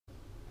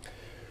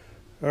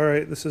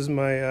Alright, this is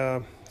my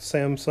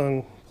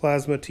Samsung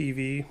Plasma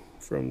TV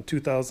from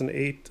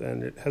 2008,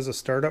 and it has a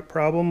startup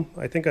problem.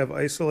 I think I've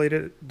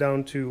isolated it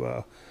down to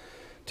a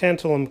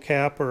tantalum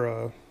cap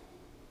or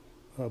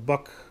a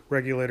buck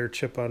regulator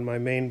chip on my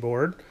main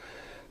board.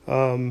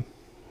 And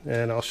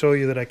I'll show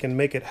you that I can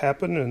make it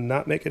happen and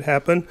not make it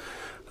happen.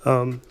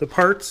 The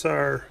parts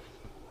are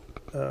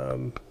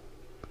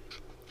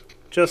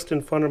just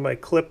in front of my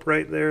clip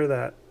right there,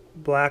 that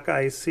black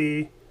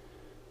IC,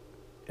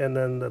 and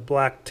then the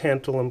black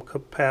tantalum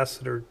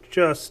capacitor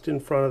just in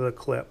front of the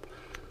clip.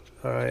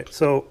 Alright,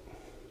 so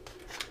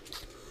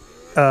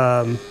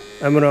I'm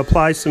going to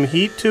apply some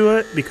heat to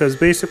it, because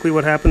basically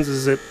what happens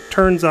is it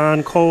turns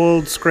on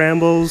cold,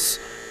 scrambles,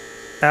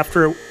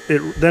 after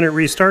then it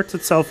restarts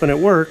itself and it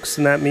works,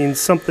 and that means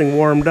something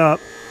warmed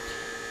up.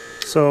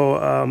 So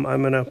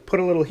I'm going to put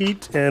a little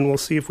heat and we'll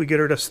see if we get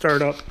her to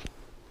start up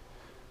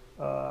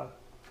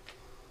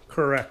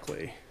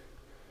correctly.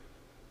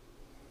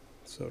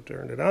 So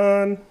turn it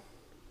on.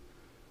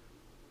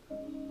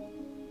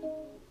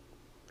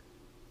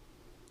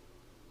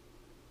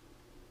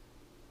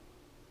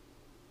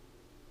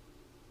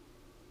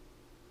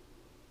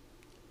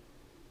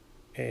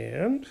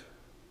 And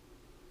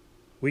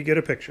we get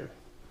a picture.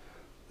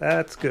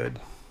 That's good.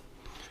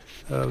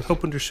 I was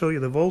hoping to show you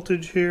the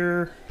voltage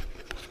here.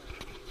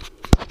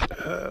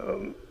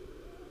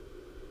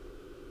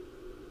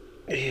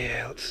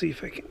 Yeah, let's see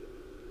if I can.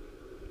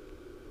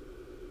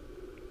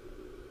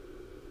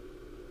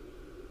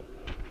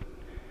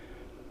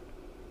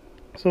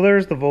 So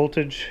there's the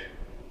voltage.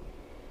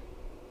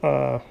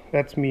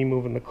 That's me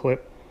moving the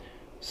clip.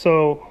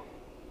 So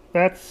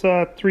that's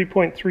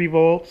 3.3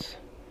 volts.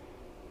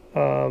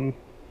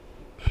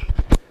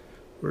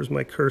 Where's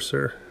my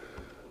cursor?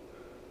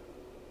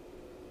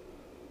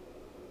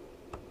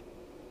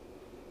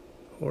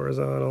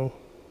 Horizontal.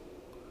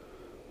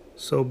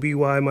 So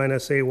BY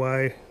minus AY,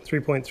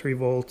 3.3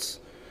 volts.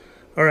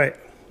 All right,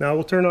 now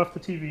we'll turn off the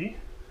TV.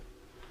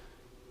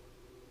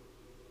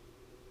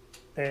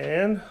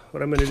 And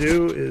what I'm going to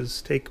do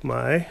is take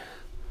my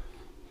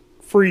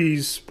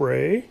freeze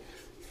spray,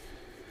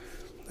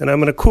 and I'm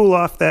going to cool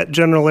off that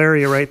general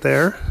area right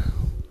there.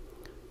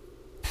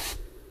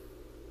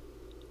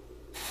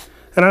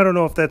 And I don't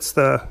know if that's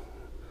the,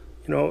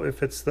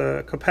 if it's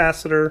the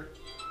capacitor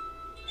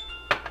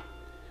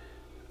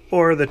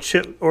or the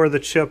chip,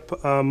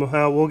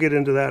 we'll get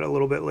into that a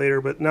little bit later,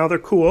 but now they're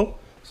cool.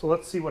 So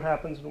let's see what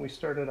happens when we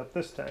start it up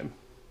this time.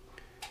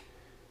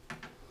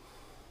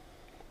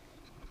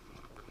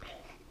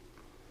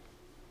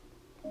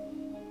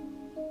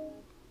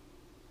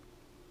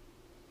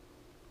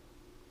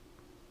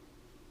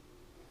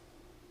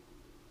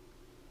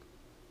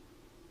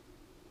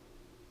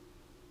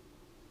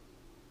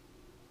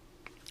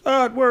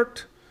 Oh, it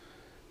worked.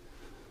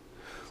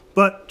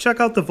 But check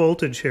out the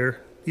voltage here.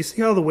 You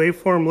see how the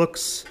waveform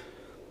looks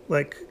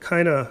like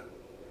kind of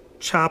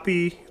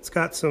choppy? It's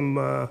got some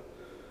not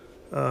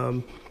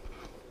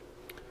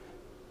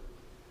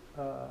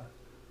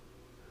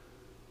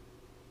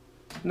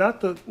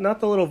the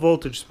little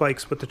voltage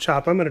spikes, but the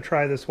chop. I'm going to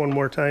try this one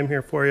more time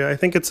here for you. I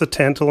think it's a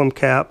tantalum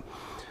cap.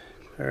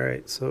 All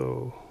right,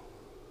 so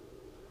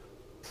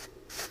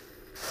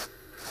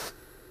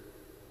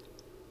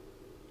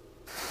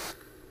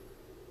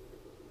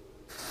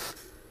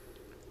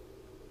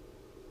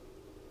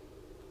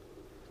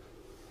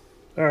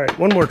all right,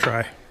 one more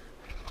try.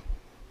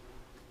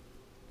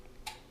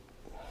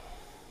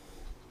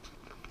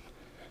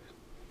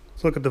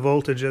 Let's look at the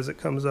voltage as it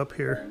comes up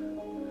here.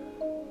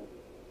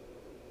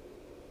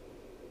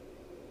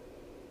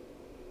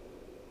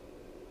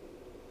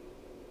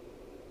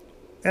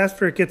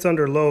 After it gets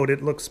under load,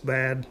 it looks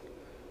bad.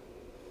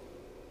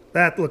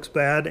 That looks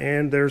bad,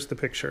 and there's the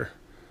picture.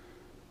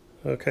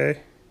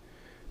 Okay,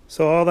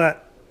 so all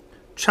that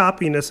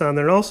choppiness on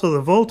there, and also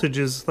the voltage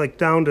is like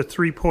down to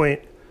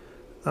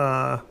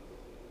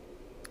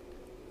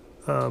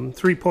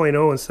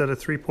 3.0 instead of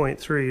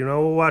 3.3.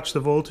 We'll watch the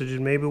voltage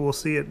and maybe we'll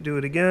see it do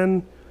it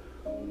again.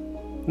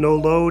 No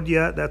load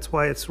yet, that's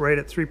why it's right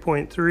at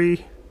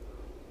 3.3.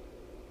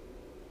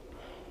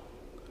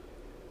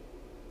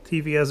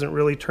 TV hasn't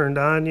really turned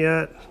on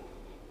yet.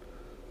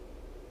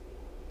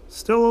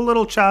 Still a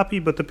little choppy,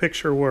 but the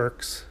picture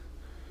works.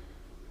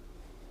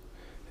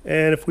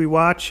 And if we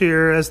watch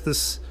here as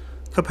this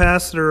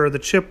capacitor or the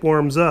chip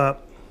warms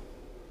up,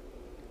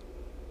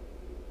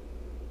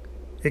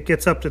 it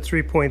gets up to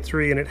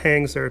 3.3 and it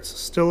hangs there. It's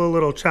still a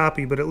little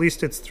choppy, but at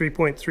least it's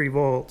 3.3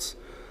 volts.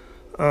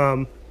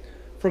 From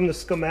the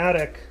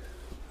schematic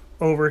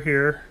over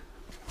here,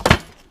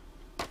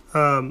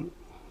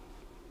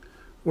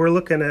 we're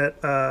looking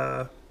at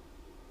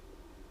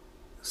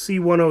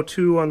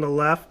C102 on the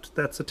left.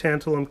 That's a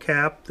tantalum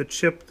cap. The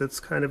chip that's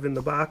kind of in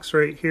the box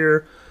right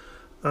here.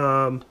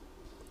 A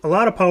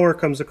lot of power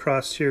comes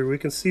across here. We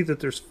can see that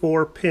there's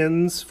 4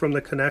 pins from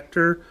the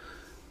connector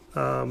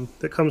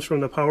that comes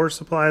from the power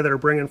supply that are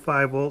bringing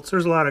 5 volts.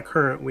 There's a lot of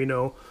current, we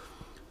know.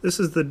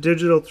 This is the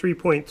digital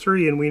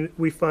 3.3, and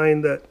we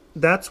find that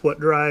that's what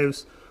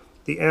drives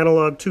the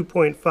analog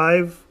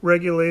 2.5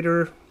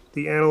 regulator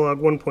the analog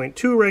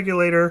 1.2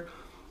 regulator,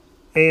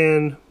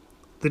 and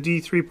the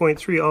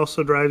D3.3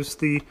 also drives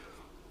the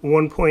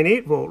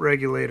 1.8 volt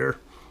regulator.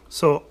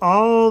 So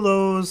all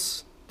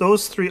those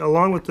three,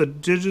 along with the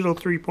digital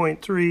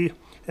 3.3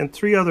 and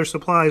 3 other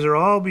supplies, are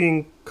all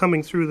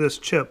coming through this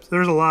chip.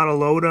 There's a lot of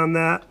load on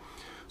that.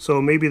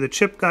 So maybe the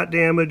chip got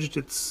damaged.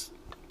 It's,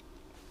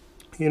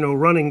 you know,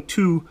 running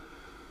too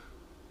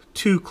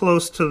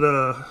close to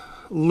the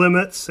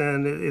limits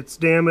and it's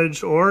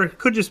damaged, or it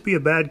could just be a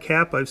bad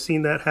cap. I've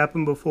seen that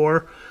happen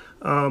before.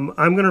 I'm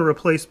going to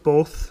replace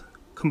both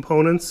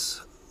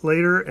components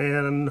later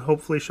and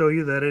hopefully show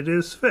you that it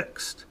is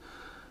fixed.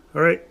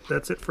 Alright,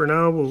 that's it for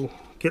now. We'll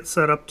get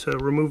set up to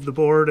remove the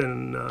board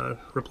and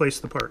replace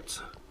the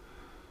parts.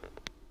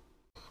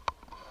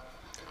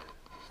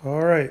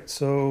 Alright,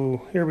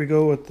 so here we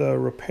go with the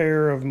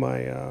repair of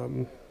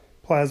my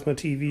Plasma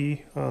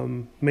TV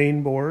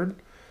main board.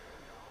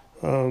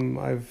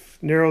 I've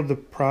narrowed the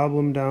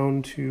problem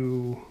down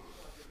to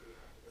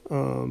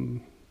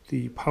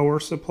the power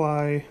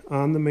supply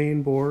on the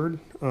main board.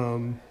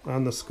 On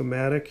the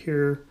schematic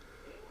here,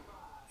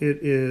 it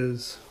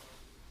is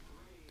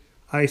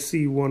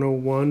IC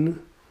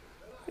 101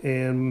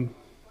 and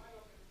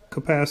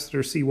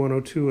capacitor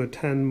C102, a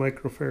 10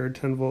 microfarad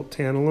 10 volt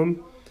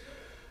tantalum.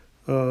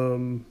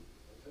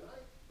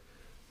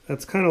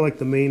 That's kind of like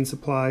the main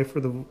supply for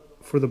the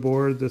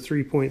board, the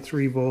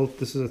 3.3 volt.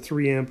 This is a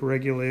 3 amp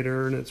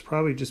regulator, and it's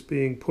probably just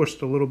being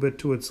pushed a little bit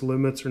to its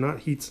limits or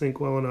not heat sink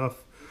well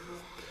enough.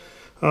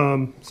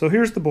 So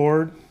here's the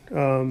board.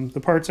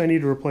 The parts I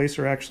need to replace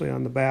are actually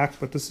on the back,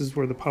 but this is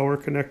where the power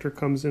connector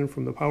comes in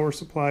from the power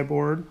supply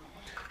board.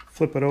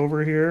 Flip it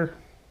over here,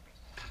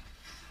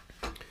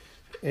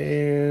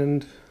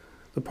 and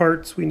the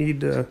parts we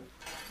need to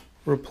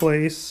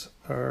replace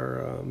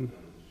are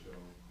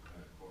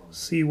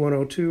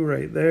C102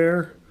 right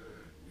there,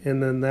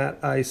 and then that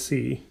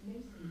IC.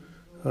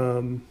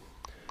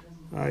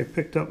 I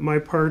picked up my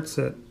parts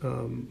at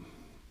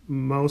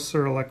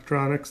Mouser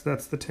Electronics.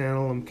 That's the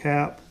tantalum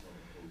cap,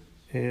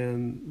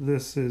 and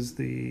this is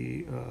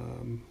the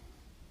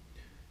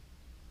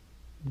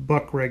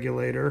buck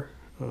regulator,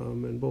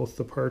 and both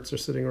the parts are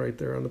sitting right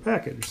there on the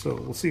package. So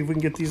we'll see if we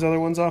can get these other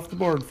ones off the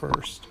board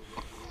first.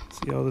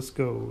 See how this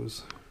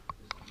goes.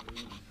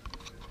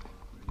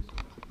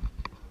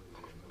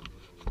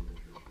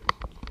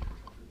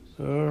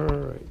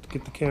 Alright,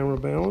 get the camera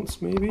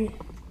balanced maybe.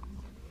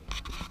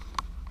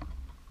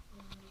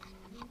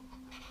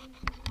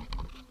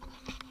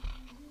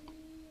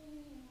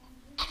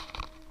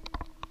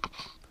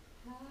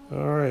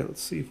 Alright,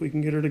 let's see if we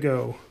can get her to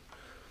go.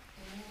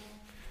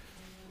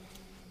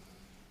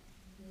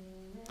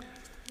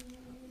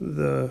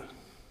 The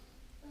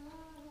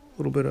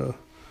little bit of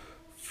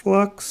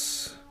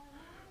flux.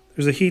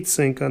 There's a heat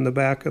sink on the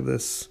back of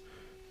this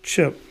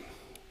chip,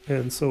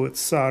 and so it's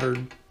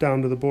soldered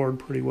down to the board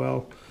pretty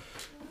well.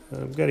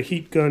 I've got a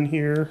heat gun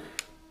here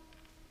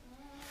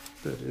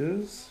that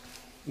is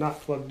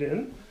not plugged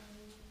in.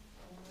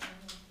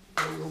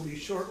 It will be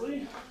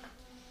shortly.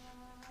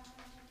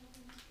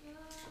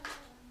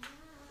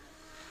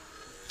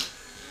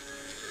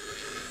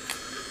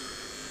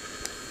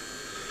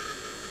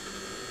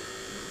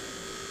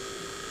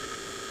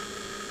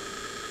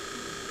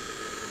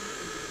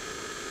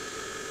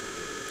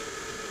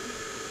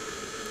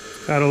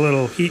 Got a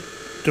little heat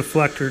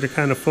deflector to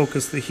kind of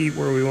focus the heat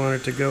where we want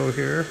it to go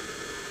here.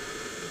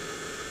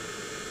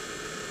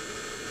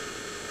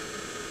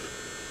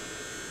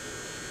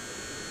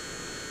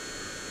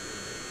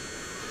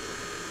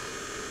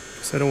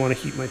 Guess I don't want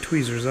to heat my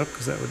tweezers up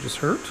because that would just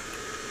hurt.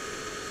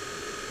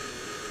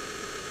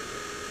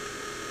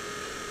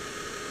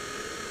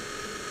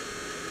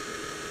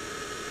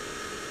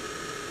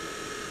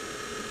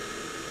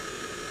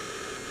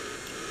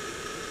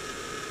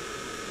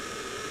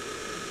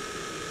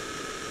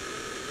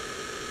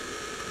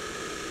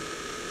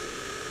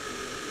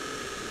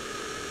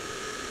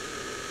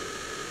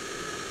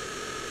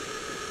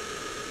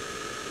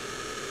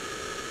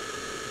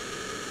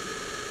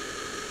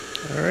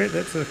 Alright,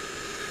 that's a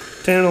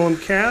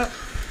tantalum cap.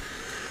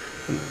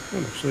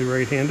 I'm actually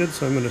right-handed,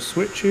 so I'm going to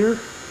switch here.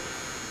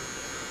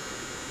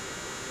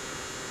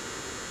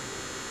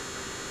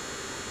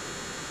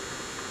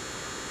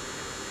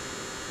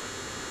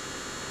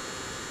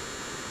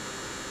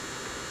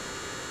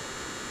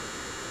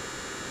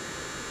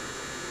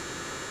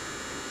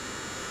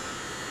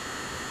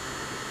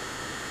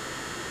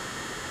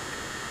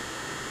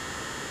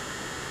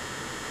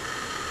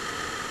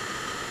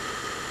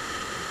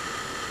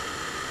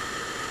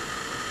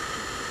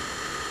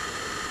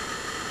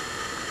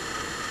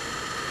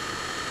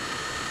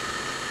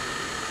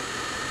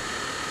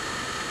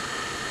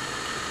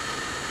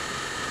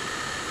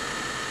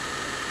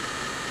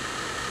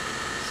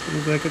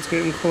 Seems like it's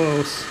getting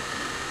close.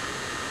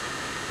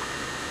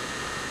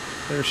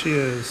 There she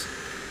is.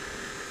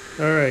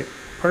 Alright,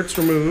 parts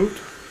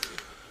removed.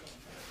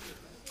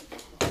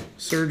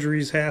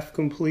 Surgery's half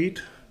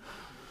complete.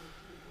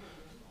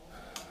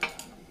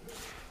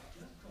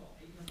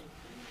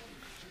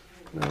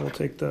 Now we'll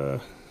take the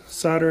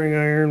soldering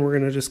iron, we're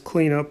going to just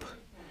clean up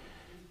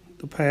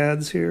the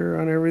pads here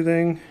on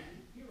everything.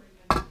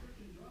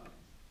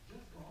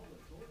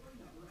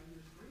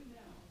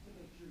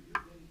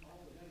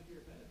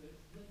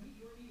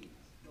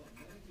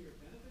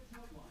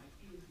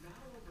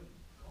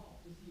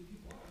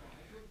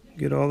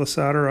 Get all the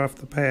solder off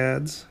the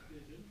pads.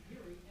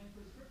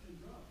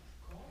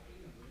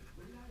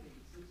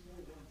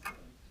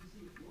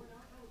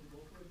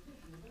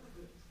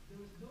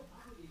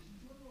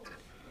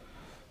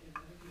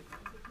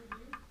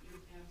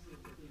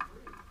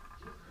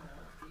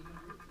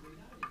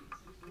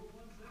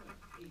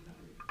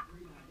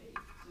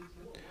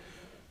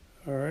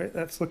 All right,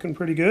 that's looking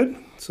pretty good.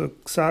 So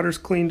solder's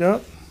cleaned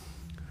up.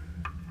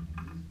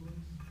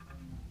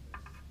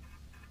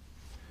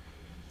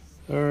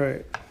 All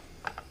right.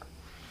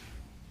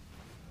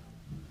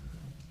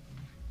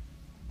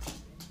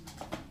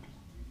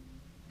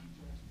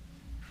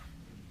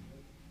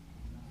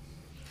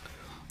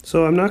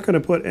 So I'm not going to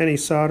put any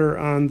solder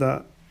on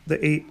the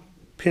 8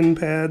 pin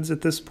pads at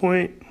this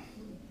point.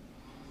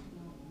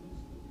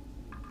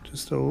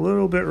 Just a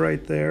little bit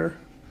right there.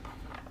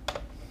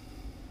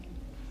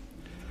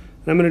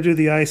 I'm going to do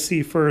the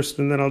IC first,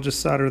 and then I'll just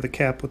solder the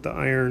cap with the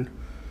iron.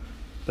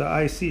 The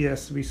IC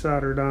has to be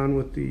soldered on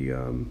with the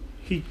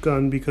heat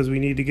gun because we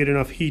need to get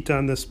enough heat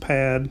on this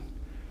pad.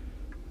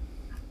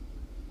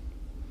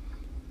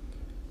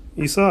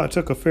 You saw it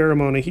took a fair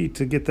amount of heat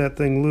to get that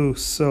thing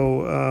loose.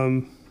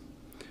 So,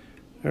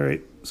 all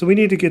right. So we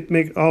need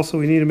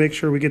to make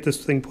sure we get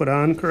this thing put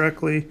on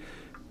correctly.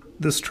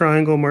 This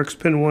triangle marks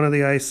pin 1 of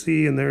the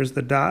IC, and there's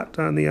the dot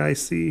on the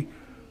IC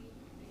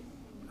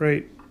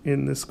right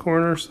in this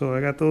corner. So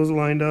I got those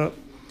lined up.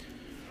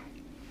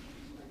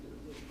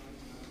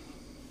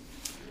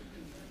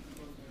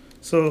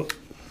 So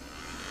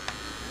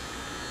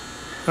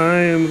I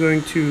am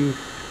going to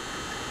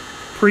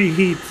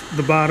preheat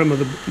the bottom of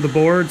the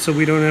board so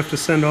we don't have to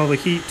send all the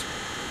heat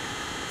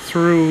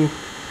through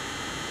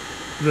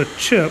the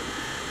chip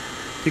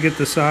to get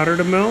the solder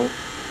to melt.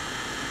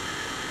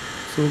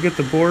 So we'll get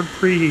the board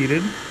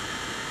preheated.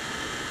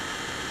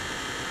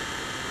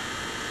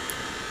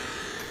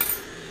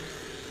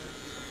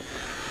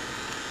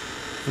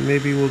 And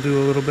maybe we'll do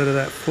a little bit of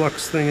that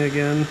flux thing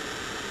again.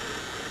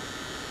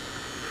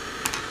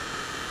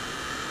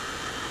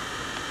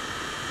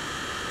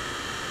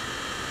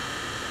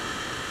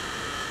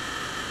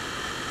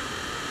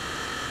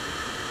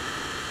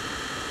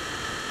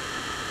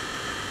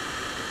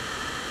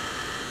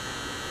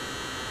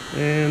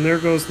 And there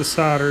goes the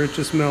solder, it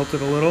just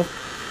melted a little.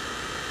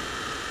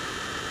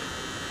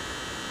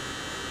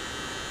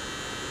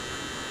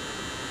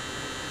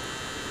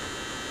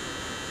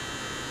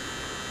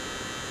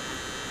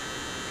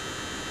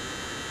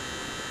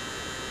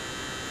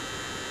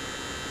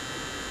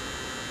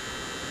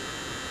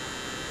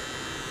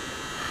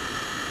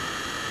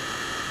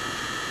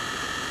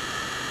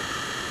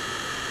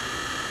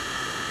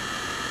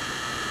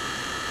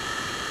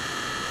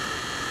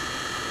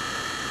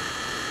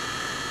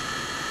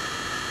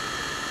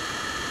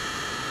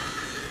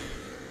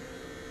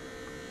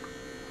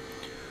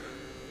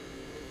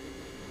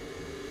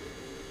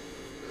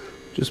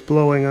 Just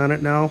blowing on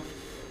it now.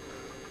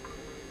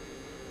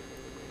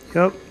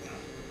 Yep.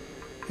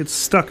 It's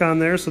stuck on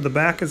there, so the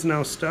back is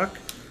now stuck.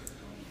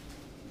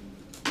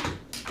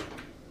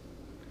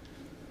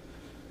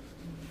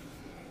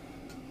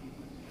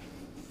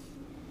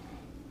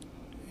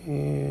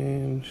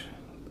 And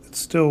it's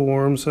still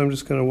warm, so I'm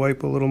just going to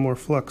wipe a little more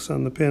flux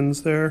on the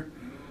pins there.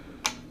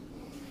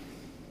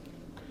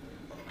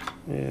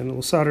 And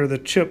we'll solder the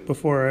chip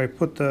before I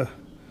put the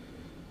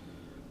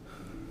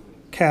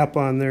cap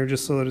on there,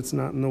 just so that it's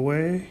not in the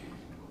way.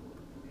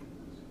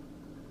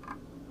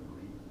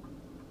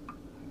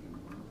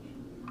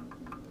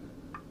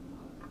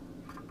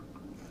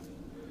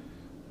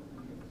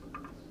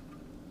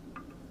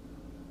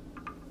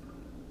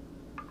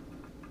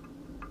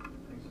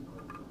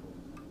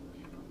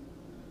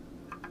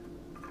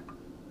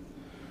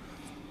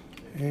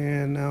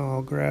 And now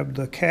I'll grab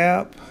the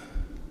cap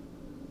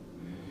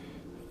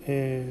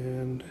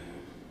and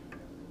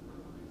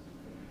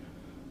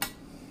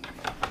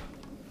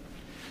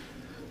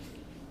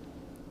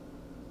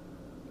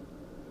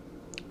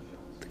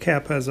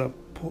cap has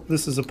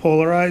this is a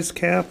polarized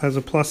cap, has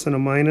a plus and a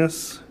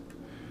minus.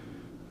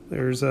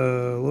 There's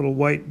a little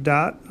white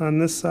dot on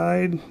this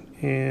side,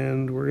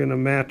 and we're going to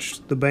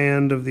match the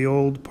band of the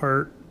old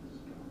part.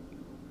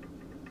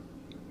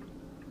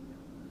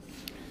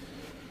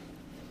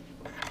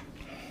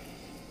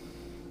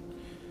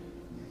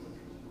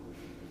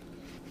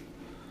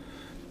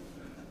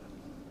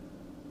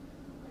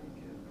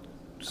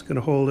 Just going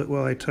to hold it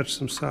while I touch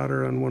some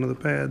solder on one of the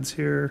pads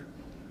here.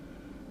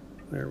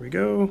 There we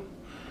go.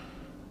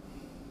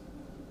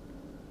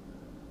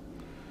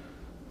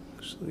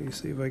 Let me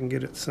see if I can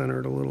get it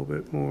centered a little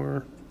bit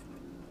more.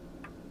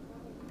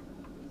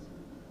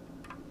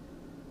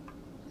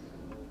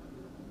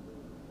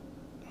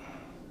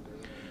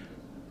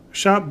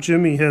 Shop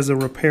Jimmy has a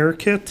repair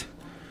kit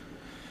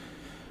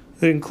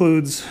that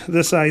includes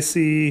this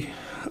IC,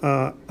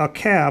 a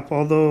cap,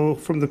 although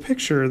from the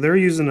picture they're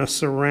using a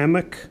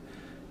ceramic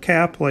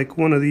cap like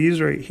one of these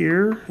right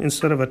here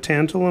instead of a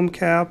tantalum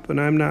cap, and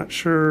I'm not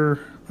sure.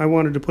 I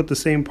wanted to put the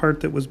same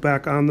part that was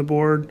back on the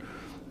board,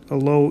 a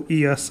low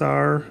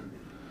ESR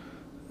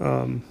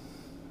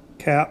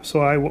cap, so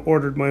I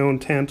ordered my own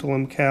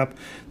tantalum cap.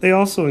 They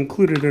also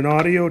included an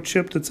audio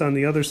chip that's on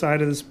the other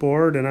side of this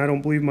board, and I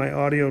don't believe my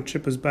audio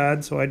chip is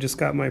bad, so I just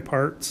got my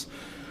parts.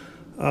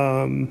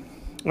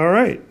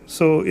 Alright,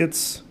 so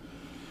it's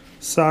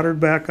soldered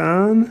back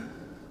on.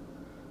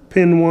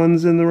 Pin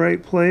 1's in the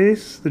right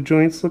place. The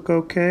joints look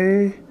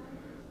okay.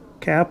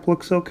 Cap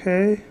looks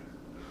okay.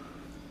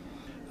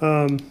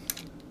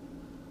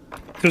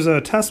 There's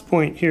a test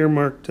point here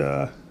marked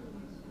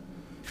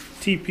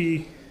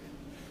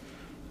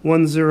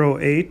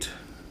TP108.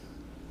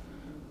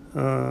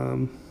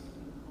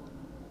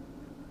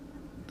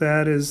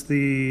 That is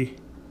the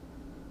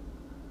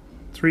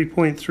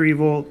 3.3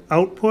 volt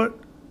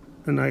output,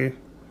 and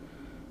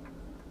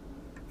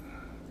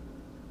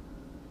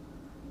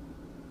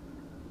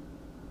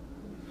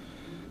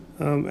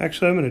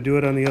actually I'm going to do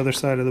it on the other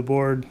side of the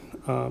board.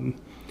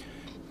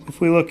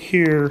 If we look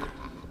here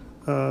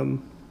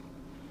on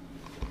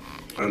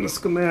the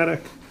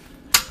schematic,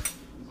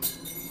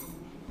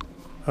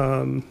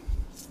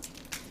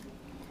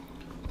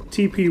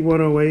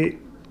 TP108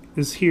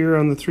 is here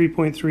on the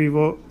 3.3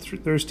 volt.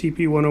 There's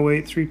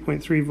TP108,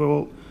 3.3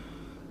 volt.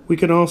 We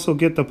can also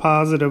get the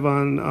positive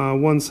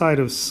on one side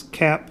of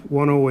cap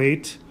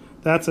 108.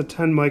 That's a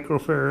 10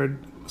 microfarad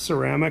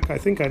ceramic. I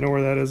think I know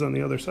where that is on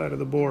the other side of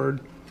the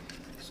board.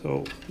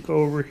 So go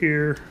over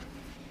here.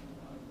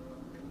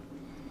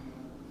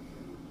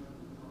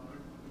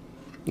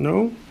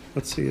 No?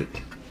 Let's see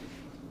it.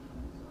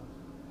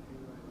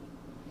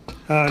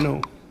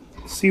 No.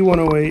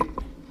 C108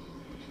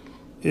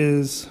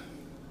 is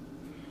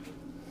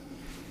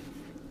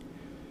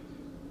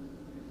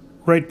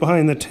right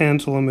behind the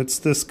tantalum. It's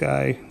this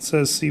guy. It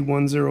says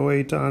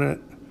C108 on it.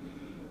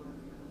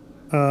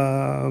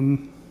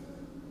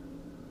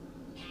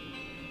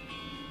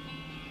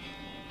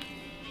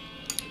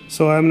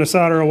 So I'm going to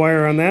solder a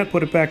wire on that,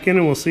 put it back in,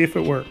 and we'll see if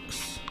it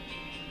works.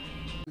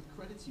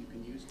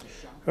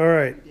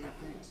 Alright,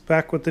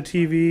 back with the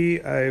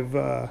TV.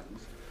 I've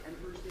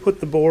put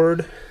the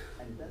board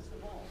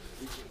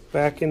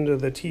back into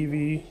the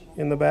TV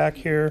in the back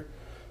here.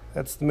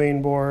 That's the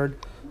main board.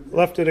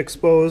 Left it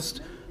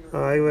exposed.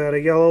 I had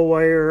a yellow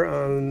wire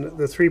on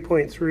the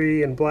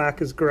 3.3 and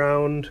black is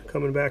ground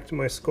coming back to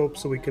my scope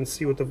so we can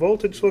see what the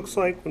voltage looks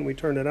like when we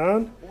turn it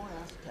on.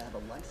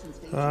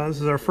 This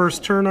is our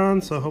first turn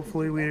on, so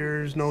hopefully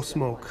there's no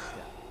smoke.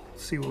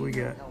 Let's see what we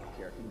get.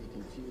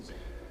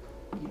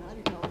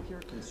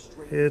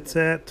 It's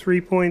at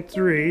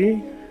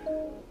 3.3.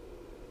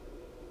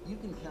 You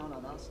can count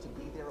on us to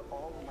be there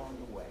all along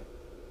the way.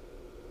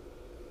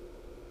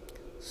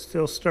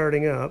 Still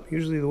starting up.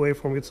 Usually the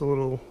waveform gets a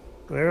little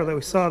there.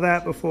 We saw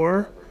that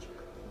before.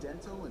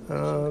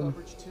 But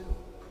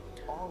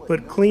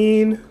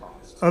clean,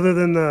 other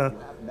than the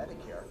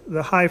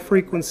high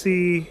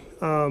frequency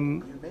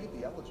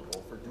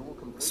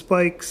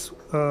spikes.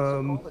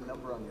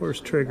 Where's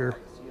trigger?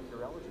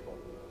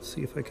 Let's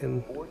see if I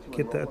can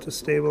get that to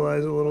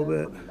stabilize a little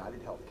bit.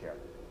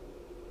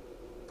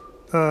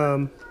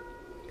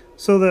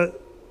 So the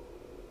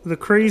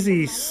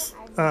crazy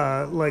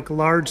like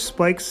large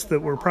spikes that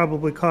were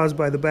probably caused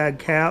by the bad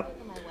cap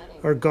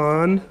are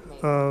gone.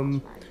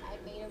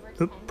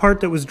 The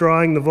part that was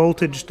drawing the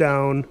voltage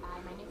down,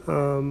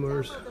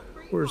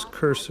 where's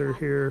cursor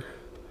here?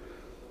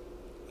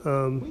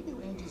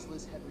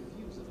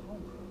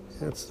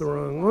 That's the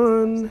wrong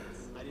one.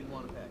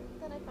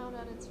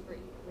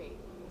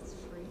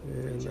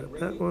 And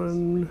that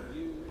one.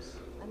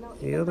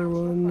 The other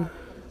one.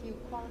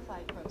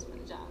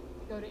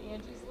 Go to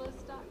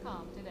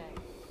andrewslist.com today.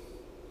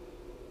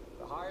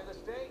 The higher the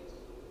stakes,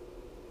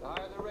 the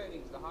higher the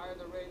ratings. The higher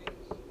the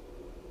ratings,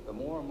 the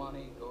more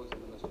money goes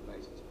into Mr.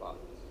 Mason's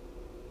pockets.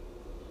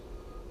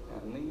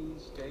 And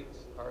these stakes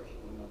are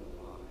human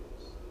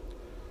lives.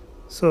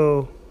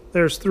 So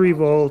there's 3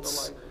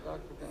 volts,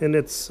 and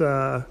it's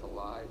the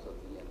lives of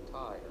the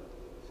entire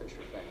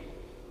Fisher family.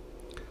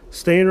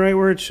 Staying right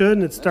where it should,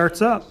 and it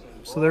starts up.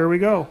 So there we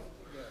go.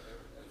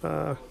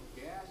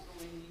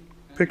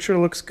 Picture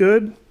looks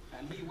good.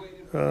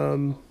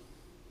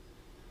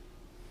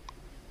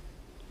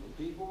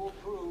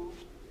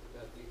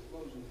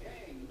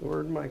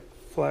 Where'd my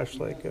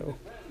flashlight go?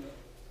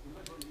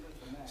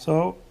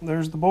 So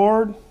there's the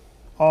board,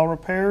 all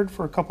repaired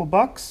for a couple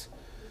bucks.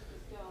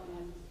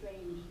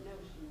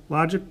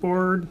 Logic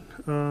board,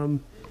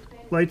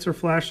 lights are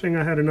flashing.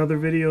 I had another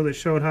video that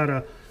showed how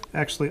to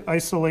actually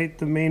isolate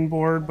the main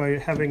board by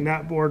having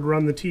that board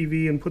run the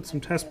TV and put some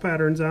test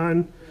patterns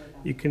on.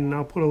 You can,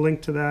 I'll put a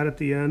link to that at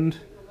the end.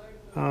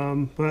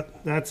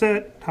 But that's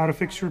it. How to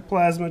fix your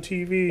plasma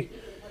TV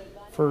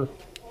for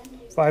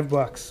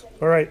 $5.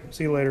 All right,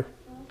 see you later.